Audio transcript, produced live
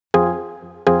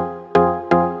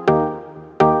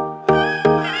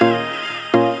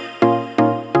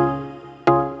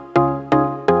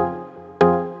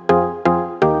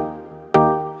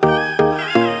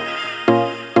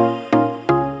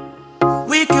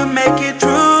could make it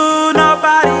true,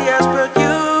 nobody else but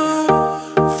you.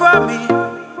 For me,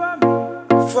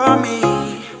 for me.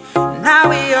 Now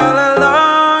we all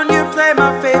alone, you play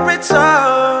my favorite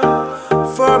song.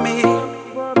 For me,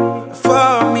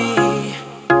 for me.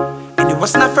 And it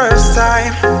wasn't the first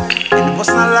time, and it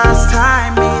wasn't the last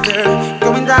time either.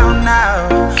 Going down now,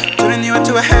 turning you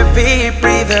into a heavy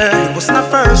breather. And it wasn't the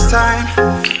first time,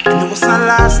 and it wasn't the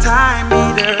last time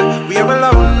either. We are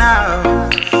alone now,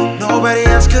 nobody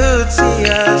else could see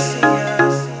us.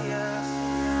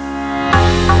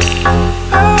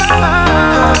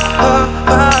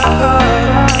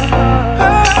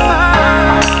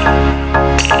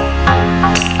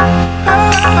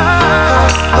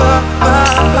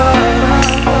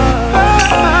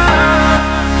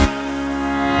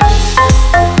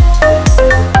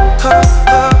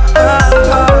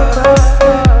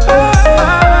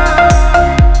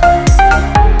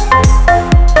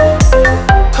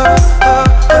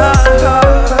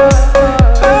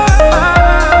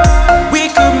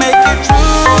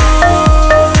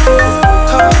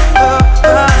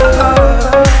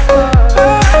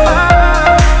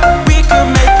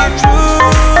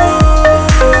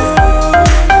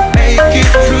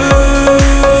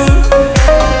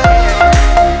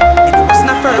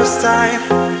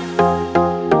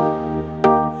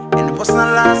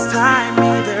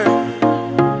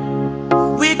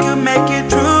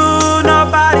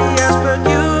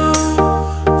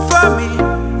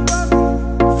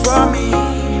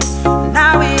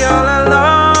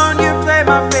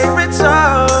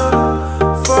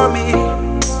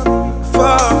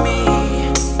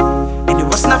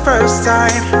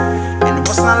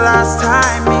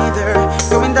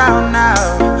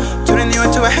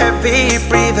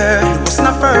 Breather. It wasn't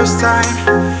the first time,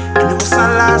 and it wasn't the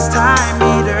last time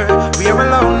either. We are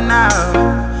alone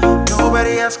now,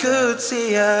 nobody else could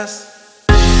see us.